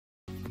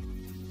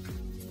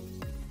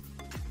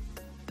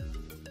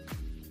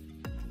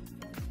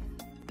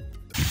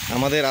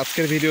আমাদের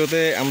আজকের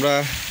ভিডিওতে আমরা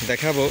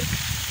দেখাবো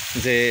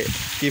যে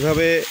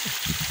কিভাবে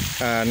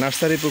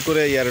নার্সারি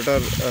পুকুরে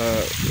এয়ারেটর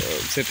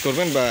সেট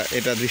করবেন বা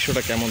এটা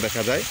দৃশ্যটা কেমন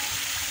দেখা যায়।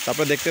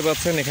 তারপরে দেখতে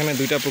পাচ্ছেন এখানে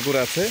দুইটা পুকুর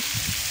আছে।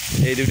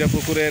 এই দুইটা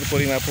পুকুরের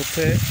পরিমাপ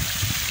হচ্ছে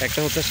একটা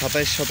হচ্ছে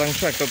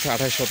 27%, একটা হচ্ছে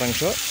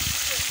 28%।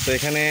 তো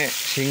এখানে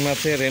শিং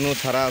মাছের রেণু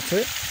ছাড়া আছে।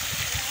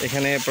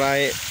 এখানে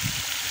প্রায়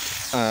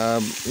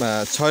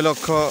 6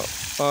 লক্ষ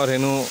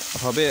রেণু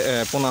হবে,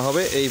 পোনা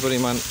হবে, এই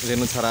পরিমাণ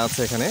রেণু ছাড়া আছে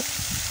এখানে।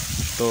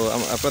 তো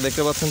আপনারা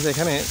দেখতে পাচ্ছেন যে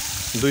এখানে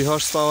 2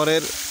 হর্স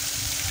পাওয়ারের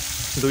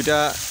দুইটা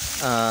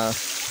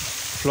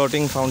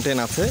ফ্লোটিং ফাউন্টেন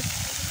আছে।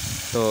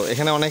 তো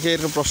এখানে অনেকে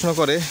এরকম প্রশ্ন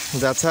করে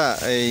যে আচ্ছা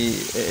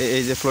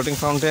এই যে ফ্লোটিং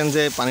ফাউন্টেন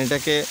যে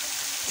পানিটাকে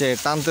যে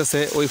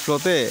টানতেছে ওই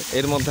ফ্লোতে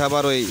এর মধ্যে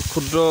আবার ওই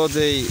ক্ষুদ্র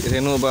যেই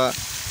রেণু বা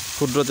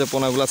ক্ষুদ্র যে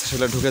পোনাগুলো আছে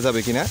সেগুলো ঢুকে যাবে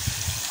কিনা।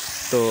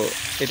 তো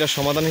এটা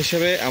সমাধান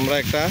হিসেবে আমরা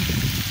একটা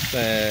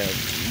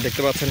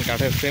দেখতে পাচ্ছেন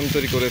কাঠের ফ্রেম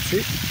তৈরি করেছি,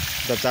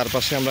 যার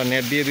চারপাশে আমরা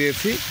নেট দিয়ে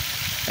দিয়েছি।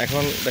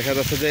 এখন দেখা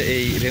যাচ্ছে যে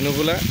এই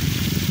রেণুগুলা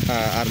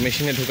আর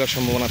মেশিনে ঢোকার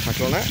সম্ভাবনা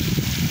থাকলো না।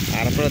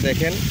 আর আপনারা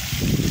দেখেন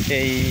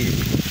এই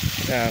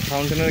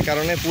ফাউন্টেনের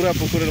কারণে পুরা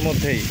পুকুরের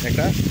মধ্যেই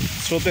একটা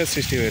স্রোতের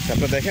সৃষ্টি হয়েছে।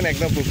 আপনারা দেখেন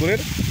একদম পুকুরের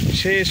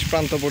শেষ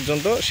প্রান্ত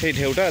পর্যন্ত সেই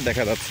ঢেউটা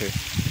দেখা যাচ্ছে।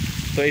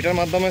 তো এটার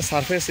মাধ্যমে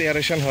সারফেস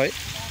এয়ারেশন হয়।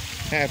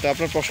 হ্যাঁ, তো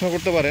আপনারা প্রশ্ন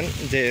করতে পারেন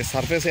যে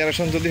সারফেস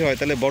এয়ারেশন যদি হয়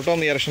তাহলে বটম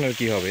এয়ারেশনের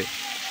কী হবে।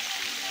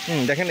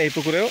 দেখেন এই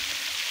পুকুরেও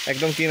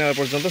একদম কিনারা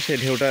পর্যন্ত সেই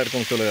ঢেউটা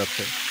এরকম চলে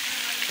যাচ্ছে।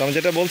 তো আমি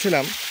যেটা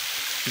বলছিলাম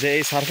যে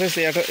এই সারফেস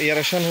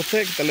এয়ারেশন হচ্ছে,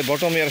 তাহলে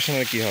বটম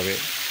এয়ারেশনের কী হবে।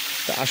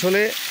 তো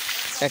আসলে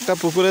একটা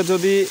পুকুরে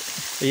যদি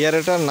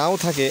এয়ারেটর নাও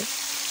থাকে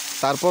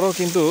তারপরও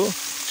কিন্তু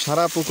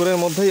সারা পুকুরের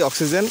মধ্যেই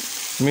অক্সিজেন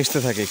মিশতে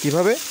থাকে।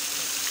 কিভাবে?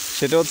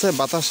 সেটা হচ্ছে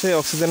বাতাসে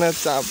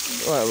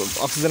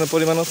অক্সিজেনের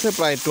পরিমাণ হচ্ছে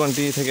প্রায়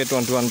 20 থেকে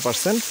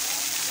 21%।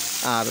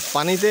 আর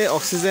পানিতে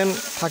অক্সিজেন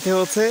থাকে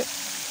হচ্ছে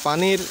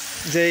পানির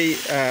যেই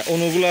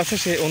অণুগুলো আছে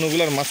সেই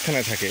অণুগুলোর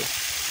মাঝখানে থাকে।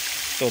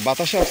 তো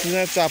বাতাসে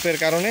অক্সিজেনের চাপের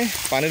কারণে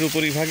পানির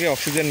উপরিভাগে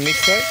অক্সিজেন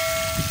মিক্স হয়।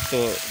 তো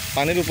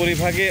পানির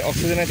উপরিভাগে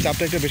অক্সিজেনের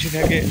চাপটা একটু বেশি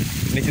থাকে,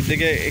 নিচের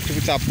দিকে একটু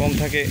চাপ কম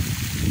থাকে।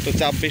 তো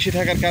চাপ বেশি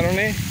থাকার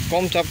কারণে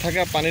কম চাপ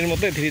থাকা পানির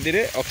মধ্যে ধীরে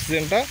ধীরে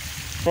অক্সিজেনটা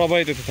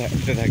প্রবাহিত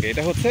হতে থাকে।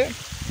 এটা হচ্ছে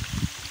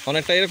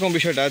অনেকটা এরকম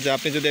বিষয়টা যে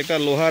আপনি যদি একটা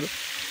লোহার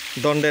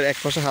দণ্ডের এক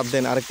পাশে হাত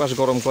দেন, আরেক পাশ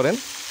গরম করেন,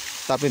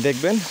 তা আপনি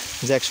দেখবেন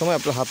যে এক সময়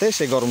আপনার হাতে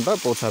সেই গরমটা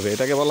পৌঁছাবে।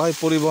 এটাকে বলা হয়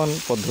পরিবহন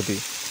পদ্ধতি।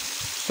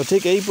 তো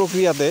ঠিক এই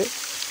প্রক্রিয়াতে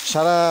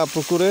সারা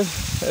পুকুরে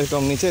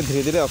এরকম নিচে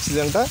ধীরে ধীরে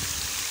অক্সিজেনটা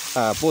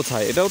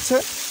পৌঁছায়। এটা হচ্ছে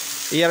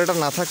এয়ারেটর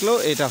না থাকলেও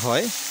এটা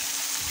হয়।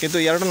 কিন্তু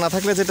এয়ারেটর না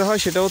থাকলে যেটা হয়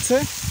সেটা হচ্ছে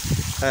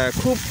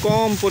খুব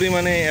কম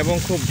পরিমাণে এবং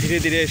খুব ধীরে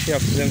ধীরে সেই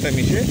অক্সিজেনটা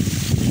মিশে।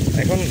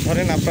 এখন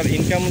ধরেন আপনার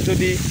ইনকাম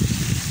যদি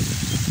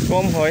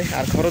কম হয়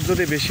আর খরচ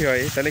যদি বেশি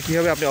হয় তাহলে কী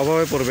হবে, আপনি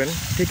অভাবে পড়বেন।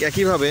 ঠিক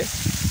একইভাবে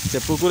যে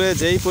পুকুরে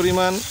যেই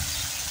পরিমাণ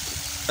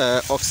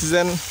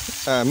অক্সিজেন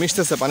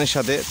মিশতেছে পানির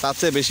সাথে তার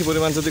চেয়ে বেশি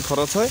পরিমাণ যদি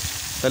খরচ হয়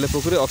তাহলে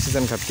পুকুরে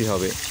অক্সিজেন ঘাটতি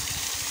হবে।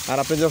 আর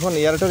আপনি যখন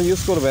এয়ারেটর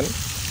ইউজ করবেন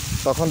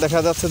তখন দেখা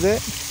যাচ্ছে যে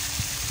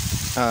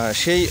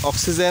সেই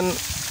অক্সিজেন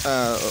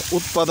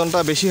উৎপাদনটা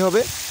বেশি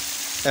হবে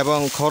এবং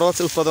খরচ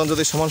উৎপাদন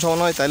যদি সমান সমান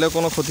হয় তাহলেও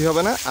কোনো ক্ষতি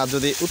হবে না। আর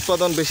যদি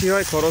উৎপাদন বেশি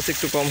হয় খরচ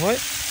একটু কম হয়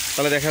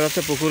তাহলে দেখা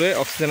যাচ্ছে পুকুরে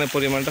অক্সিজেনের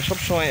পরিমাণটা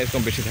সবসময়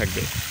এরকম বেশি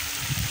থাকবে।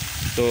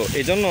 তো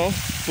এই জন্য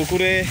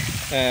পুকুরে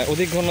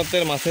অধিক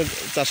ঘনত্বের মাছের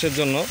চাষের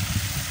জন্য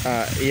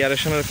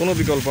এয়ারেশনের কোনো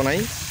বিকল্প নাই।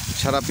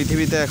 সারা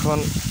পৃথিবীতে এখন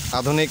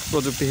আধুনিক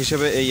প্রযুক্তি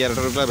হিসেবে এই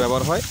এয়ারেটরগুলো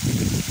ব্যবহার হয়।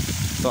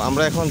 তো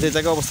আমরা এখন যে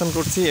জায়গায় অবস্থান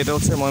করছি এটা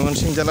হচ্ছে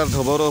ময়মনসিংহ জেলার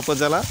ধোবড়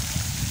উপজেলা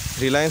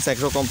রিলায়েন্স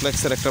অ্যাগ্রো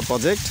কমপ্লেক্সের একটা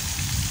প্রজেক্ট।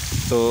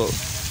 তো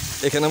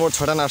এখানে মোট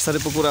 6টা নার্সারি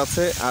পুকুর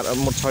আছে আর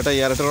মোট 6টা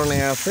এয়ারেটরও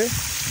নেওয়া আছে।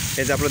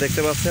 এই যে আপনারা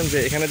দেখতে পাচ্ছেন যে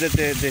এখানে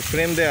যে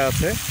ফ্রেম দেওয়া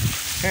আছে,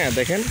 হ্যাঁ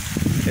দেখেন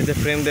এই যে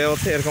ফ্রেম দেওয়া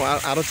আছে, এরকম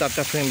আরও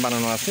 4টা ফ্রেম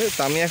বানানো আছে। তো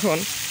আমি এখন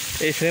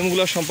এই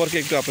ফ্রেমগুলো সম্পর্কে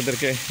একটু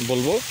আপনাদেরকে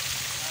বলবো।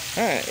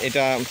 হ্যাঁ,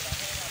 এটা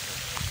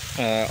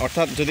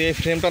অর্থাৎ যদি এই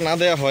ফ্রেমটা না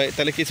দেওয়া হয়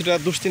তাহলে কিছুটা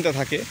দুশ্চিন্তা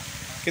থাকে,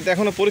 কিন্তু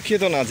এখনও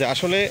পরীক্ষিত না যে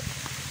আসলে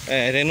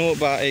রেণু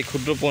বা এই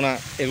ক্ষুদ্র পোনা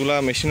এগুলা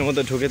মেশিনের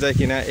মধ্যে ঢুকে যায়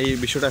কিনা, এই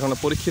বিষয়টা এখনও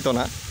পরীক্ষিত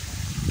না।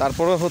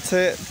 তারপরেও হচ্ছে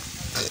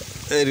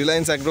এই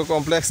রিলায়েন্স অ্যাগ্রো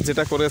কমপ্লেক্স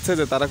যেটা করেছে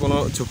যে তারা কোনো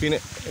ঝুঁকি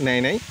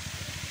নেয় নাই।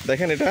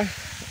 দেখেন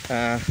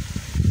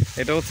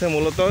এটা হচ্ছে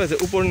মূলত যে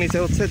উপর নিচে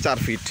হচ্ছে 4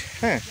 ফিট।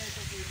 হ্যাঁ,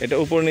 এটা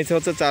উপর নিচে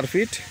হচ্ছে 4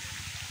 ফিট,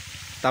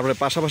 তারপরে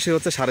পাশাপাশি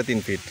হচ্ছে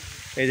 3.5 ফিট।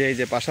 এই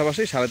যে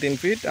পাশাপাশি 3.5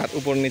 ফিট আর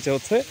উপর নিচে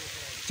হচ্ছে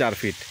 4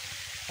 ফিট।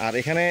 আর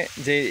এখানে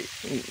যে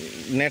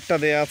নেটটা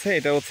দেওয়া আছে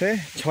এটা হচ্ছে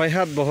 6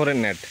 হাত বহরের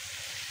নেট।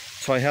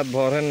 6 হাত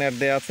বহরের নেট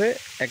দেওয়া আছে,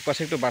 এক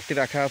পাশে একটু বাড়তি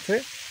রাখা আছে।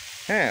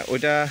 হ্যাঁ,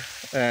 ওইটা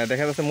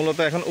দেখা যাচ্ছে মূলত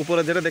এখন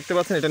উপরে যেটা দেখতে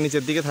পাচ্ছেন এটা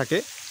নিচের দিকে থাকে।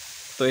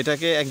 তো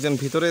এটাকে একজন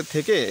ভিতরে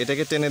থেকে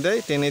এটাকে টেনে দেয়,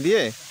 টেনে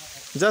দিয়ে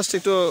জাস্ট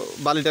একটু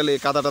বালি টালি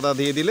কাদা টাদা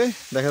দিয়ে দিলে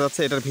দেখা যাচ্ছে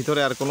এটার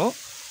ভিতরে আর কোনো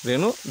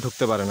রেণু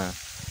ঢুকতে পারে না।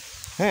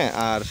 হ্যাঁ,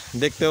 আর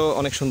দেখতেও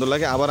অনেক সুন্দর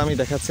লাগে। আবার আমি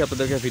দেখাচ্ছি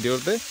আপনাদেরকে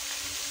ভিডিওতে।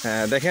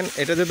 হ্যাঁ দেখেন,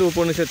 এটা যেহেতু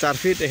উপর নিচে 4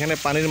 ফিট, এখানে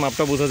পানির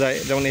মাপটা বোঝা যায়।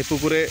 যেমন এই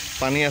পুকুরে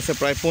পানি আছে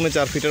প্রায়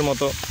 4.25 ফিটের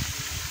মতো,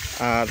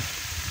 আর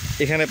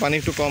এখানে পানি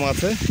একটু কম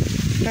আছে।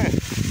 হ্যাঁ,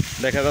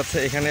 দেখা যাচ্ছে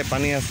এখানে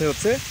পানি আছে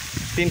হচ্ছে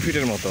 3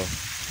 ফিটের মতো।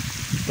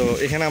 তো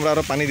এখানে আমরা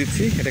আরও পানি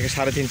দিচ্ছি, এটাকে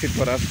 3.5 ফিট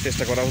করার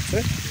চেষ্টা করা হচ্ছে।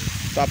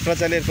 তো আপনারা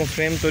চাইলে এরকম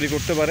ফ্রেম তৈরি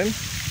করতে পারেন।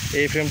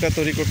 এই ফ্রেমটা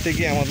তৈরি করতে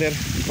গিয়ে আমাদের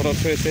খরচ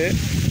হয়েছে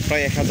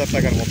প্রায় 1000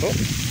 টাকার মতো।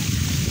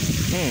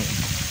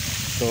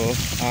 তো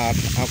আর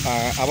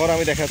আবার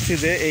আমি দেখাচ্ছি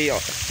যে এই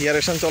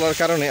এয়ারেশন চলার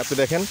কারণে আপনি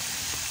দেখেন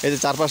এই যে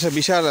চারপাশে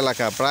বিশাল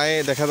এলাকা, প্রায়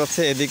দেখা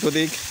যাচ্ছে এদিক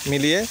ওদিক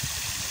মিলিয়ে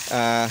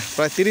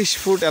প্রায় 30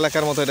 ফুট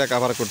এলাকার মতো এটা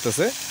কাভার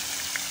করতেছে।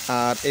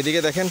 আর এদিকে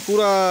দেখেন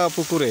পুরা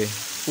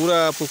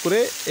পুকুরে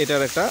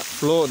এটার একটা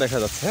ফ্লো দেখা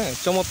যাচ্ছে। হ্যাঁ,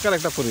 চমৎকার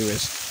একটা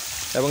পরিবেশ,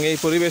 এবং এই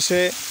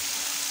পরিবেশে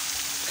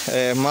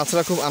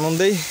মাছরা খুব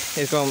আনন্দেই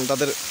এরকম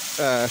তাদের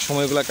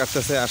সময়গুলো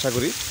কাটতেছে আশা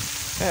করি।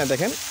 হ্যাঁ,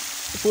 দেখেন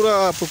পুরা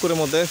পুকুরের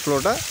মধ্যে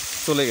ফ্লোটা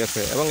চলে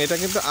গেছে, এবং এটা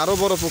কিন্তু আরও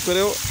বড়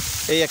পুকুরেও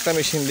এই একটা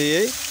মেশিন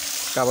দিয়েই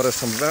কাভারেজ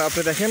সম্ভব।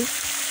 আপনি দেখেন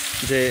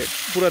যে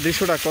পুরো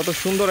দৃশ্যটা কত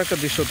সুন্দর একটা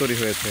দৃশ্য তৈরি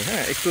হয়েছে।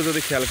 হ্যাঁ, একটু যদি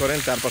খেয়াল করেন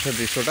চারপাশের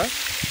দৃশ্যটা,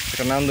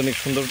 একটা নান্দনিক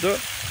সৌন্দর্য।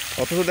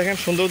 অথচ দেখেন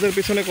সৌন্দর্যের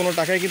পিছনে কোনো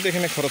টাকাই কিন্তু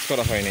এখানে খরচ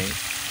করা হয়নি,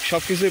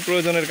 সব কিছুই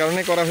প্রয়োজনের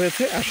কারণে করা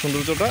হয়েছে, আর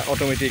সৌন্দর্যটা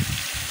অটোমেটিক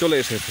চলে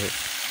এসেছে।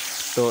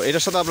 তো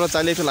এটার সাথে আপনারা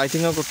চাইলে একটু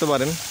লাইটিংও করতে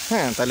পারেন।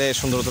 হ্যাঁ, তাহলে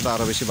সৌন্দর্যটা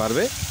আরও বেশি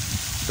বাড়বে।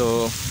 তো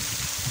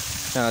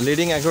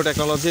লিডিং অ্যাগ্রো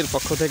টেকনোলজির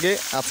পক্ষ থেকে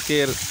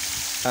আজকের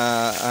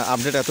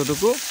আপডেট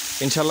এতটুকু।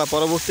 ইনশাল্লাহ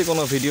পরবর্তী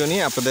কোনো ভিডিও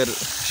নিয়ে আপনাদের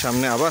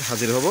সামনে আবার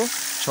হাজির হব।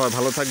 সবাই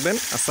ভালো থাকবেন।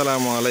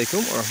 আসসালামু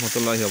আলাইকুম ওয়া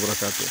রাহমাতুল্লাহি ওয়া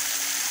বারাকাতুহু।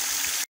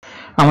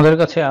 আমাদের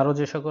কাছে আরও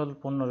যে সকল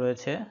পণ্য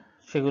রয়েছে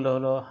সেগুলো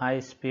হলো high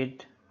speed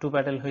 2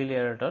 pedal wheel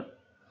aerator,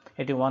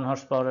 এটি 1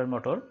 হর্স পাওয়ারের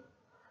মোটর।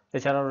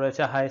 এছাড়াও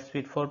রয়েছে high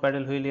speed 4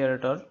 pedal wheel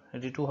aerator,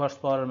 এটি 2 হর্স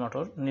পাওয়ারের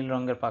মোটর, নীল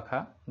রঙের পাখা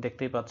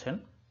দেখতেই পাচ্ছেন।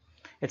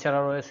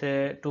 এছাড়াও রয়েছে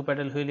 2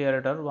 প্যাডেল হুইল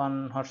এয়ারেটর 1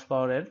 হর্স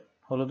পাওয়ারের,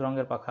 হলুদ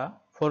রঙের পাখা।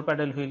 4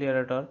 প্যাডেল হুইল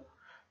এয়ারেটর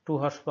 2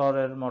 হর্স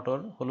পাওয়ারের মোটর,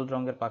 হলুদ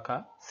রঙের পাখা।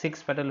 6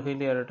 প্যাডেল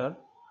হুইল এয়ারেটর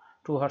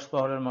 2 হর্স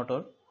পাওয়ারের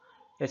মোটর।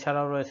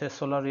 এছাড়াও রয়েছে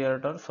সোলার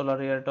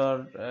এয়ারেটর,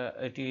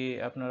 এটি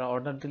আপনারা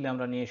অর্ডার দিলে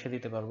আমরা নিয়ে এসে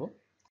দিতে পারবো।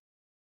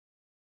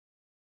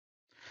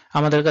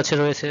 আমাদের কাছে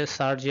রয়েছে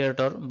সার্জ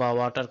এয়ারেটর বা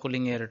ওয়াটার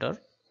কুলিং এয়ারেটর,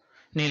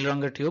 নীল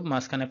রঙের টিউব,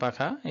 মাঝখানে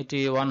পাখা। এটি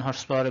 1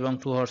 হর্স পাওয়ার এবং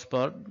 2 হর্স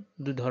পাওয়ার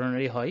দুই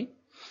ধরনেরই হয়।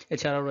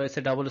 এছাড়াও রয়েছে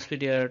ডাবল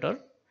স্পিড এয়ারেটর,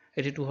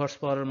 এটি 2 হর্স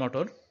পাওয়ারের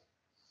মোটর,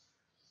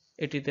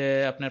 এটিতে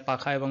আপনার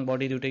পাখা এবং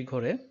বডি দুটোই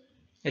ঘোরে।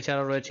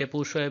 এছাড়াও রয়েছে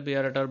পুশ ওয়েভ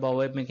এয়ারেটর বা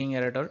ওয়েভ মেকিং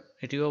এয়ারেটর,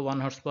 এটিও 1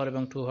 হর্স পাওয়ার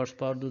এবং 2 হর্স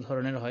পাওয়ার দু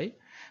ধরনের হয়।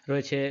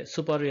 রয়েছে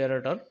সুপার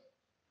এয়ারেটর,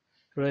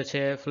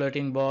 রয়েছে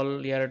ফ্লোটিং বল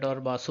এয়ারেটর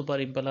বা সুপার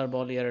ইম্পেলার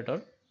বল এয়ারেটর,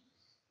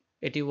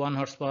 এটি 1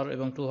 হর্স পাওয়ার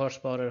এবং 2 হর্স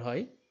পাওয়ারের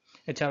হয়।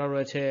 এছাড়াও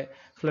রয়েছে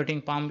ফ্লোটিং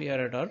পাম্প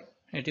এয়ারেটর,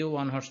 এটিও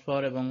 1 হর্স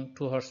পাওয়ার এবং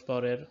 2 হর্স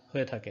পাওয়ারের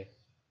হয়ে থাকে।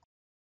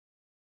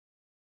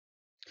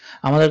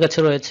 আমাদের কাছে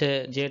রয়েছে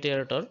জেট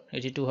এয়ারেটর,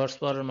 এটি 2 হর্স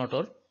পাওয়ারের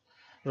মোটর।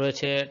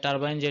 রয়েছে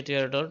টারবাইন জেট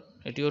এয়ারেটর,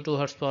 এটিও 2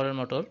 হর্স পাওয়ারের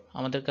মোটর।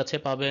 আমাদের কাছে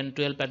পাবেন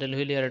 12 প্যাডেল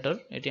হুইল এয়ারেটর,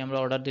 এটি আমরা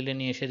অর্ডার দিলে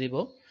নিয়ে এসে দিব।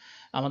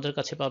 আমাদের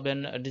কাছে পাবেন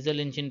diesel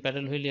engine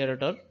pedal wheel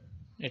aerator,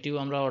 এটিও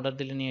আমরা অর্ডার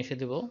দিলে নিয়ে এসে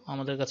দিব।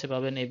 আমাদের কাছে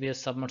পাবেন এবিএস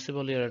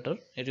সাবমার্সিবল এয়ারেটর,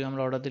 এটিও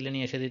আমরা অর্ডার দিলে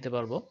নিয়ে এসে দিতে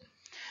পারবো।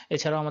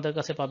 এছাড়াও আমাদের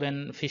কাছে পাবেন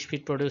ফিশ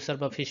ফিড প্রডিউসার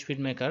বা ফিশ ফিড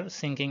মেকার,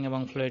 সিঙ্কিং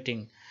এবং ফ্লোটিং।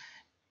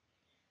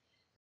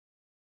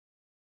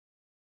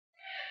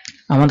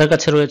 আমাদের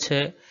কাছে রয়েছে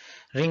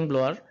রিং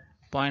ব্লোয়ার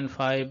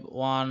 0.5,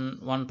 1,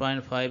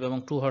 1.5 এবং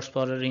 2 হর্স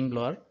পাওয়ারের রিং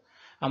ব্লোয়ার।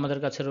 আমাদের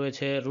কাছে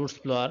রয়েছে roots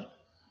blower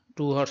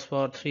 2 horse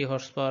power, 3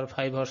 horse power,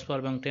 5 horse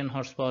power এবং 10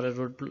 হর্স পাওয়ারের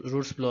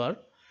রুটস ব্লোয়ার।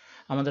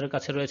 আমাদের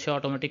কাছে রয়েছে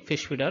অটোমেটিক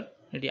ফিশ ফিডার,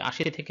 এটি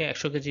 80 থেকে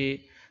 100 কেজি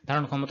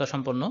ধারণ ক্ষমতা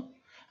সম্পন্ন।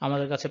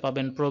 আমাদের কাছে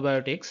পাবেন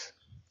প্রোবায়োটিক্স,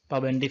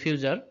 পাবেন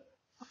ডিফিউজার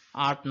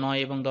 8, 9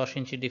 এবং 10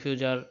 ইঞ্চি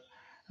ডিফিউজার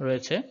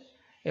রয়েছে,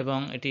 এবং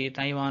এটি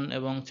তাইওয়ান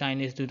এবং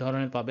চাইনিজ দুই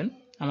ধরনের পাবেন।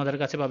 আমাদের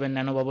কাছে পাবেন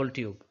ন্যানো বাবল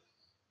টিউব।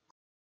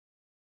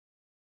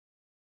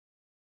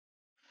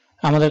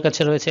 আমাদের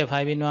কাছে রয়েছে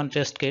 5-in-1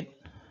 টেস্ট কিট।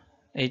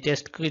 এই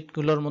টেস্ট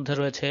কিটগুলোর মধ্যে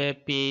রয়েছে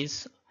pH,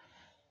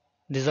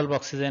 dissolved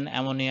oxygen,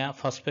 ammonia,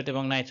 phosphate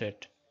এবং নাইট্রেট।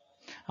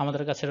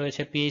 আমাদের কাছে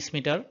রয়েছে পিএইচ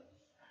মিটার,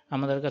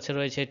 আমাদের কাছে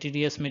রয়েছে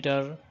টিডিএস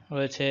মিটার,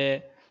 রয়েছে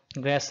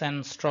গ্রাস and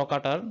straw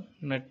cutter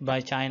made by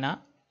China,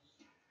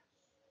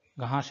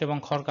 ঘাস এবং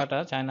খড় কাটা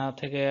চায়না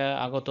থেকে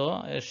আগত।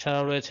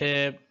 এছাড়াও রয়েছে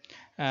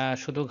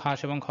শুধু ঘাস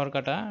এবং খড়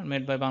কাটা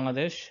মেড বাই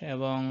বাংলাদেশ,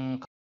 এবং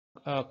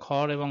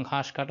খড় এবং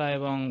ঘাস কাটা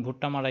এবং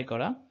ভুট্টা মাড়াই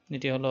করা,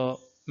 এটি হলো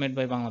মেড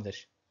বাই বাংলাদেশ।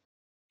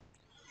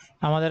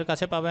 আমাদের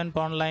কাছে পাবেন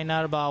পন্ড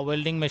লাইনার বা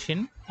ওয়েল্ডিং মেশিন,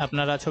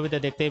 আপনারা ছবিতে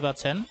দেখতেই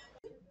পাচ্ছেন।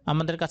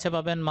 আমাদের কাছে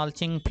পাবেন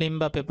মালচিং ফিল্ম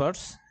বা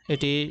পেপারস,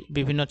 এটি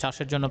বিভিন্ন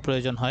চাষের জন্য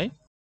প্রয়োজন হয়।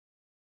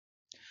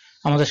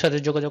 আমাদের সাথে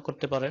যোগাযোগ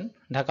করতে পারেন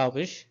Dhaka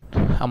office,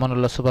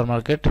 Amanullah super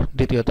market,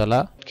 দ্বিতীয় তলা,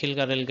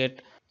 Khilgaon rail gate,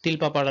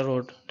 Tilpapara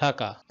road,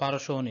 Dhaka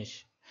 1219।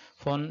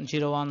 Phone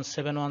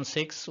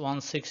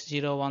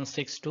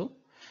 01716160162,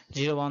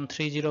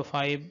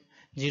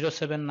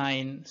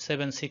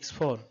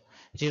 01305079764,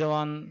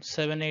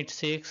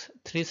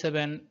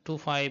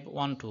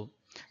 01786372512,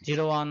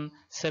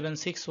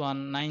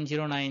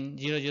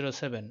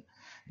 01761909007,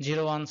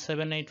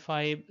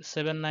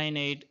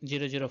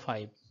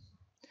 01785798005।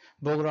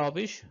 Bogura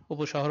office,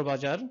 উপশহর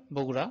বাজার,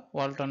 বগুড়া,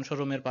 ওয়ালটন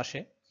শোরুমের পাশে।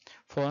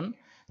 ফোন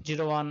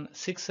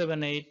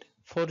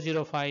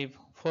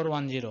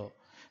 01678405410,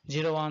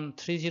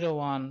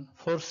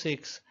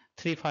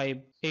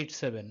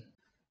 01301463587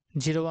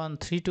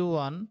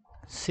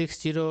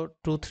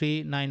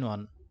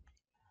 01321602391।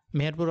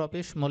 মেহেরপুর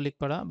অফিস,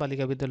 মল্লিকপাড়া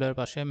বালিকা বিদ্যালয়ের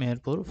পাশে,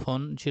 মেহেরপুর।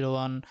 ফোন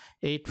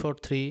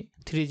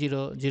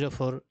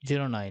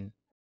 01843300409।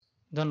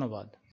 ধন্যবাদ।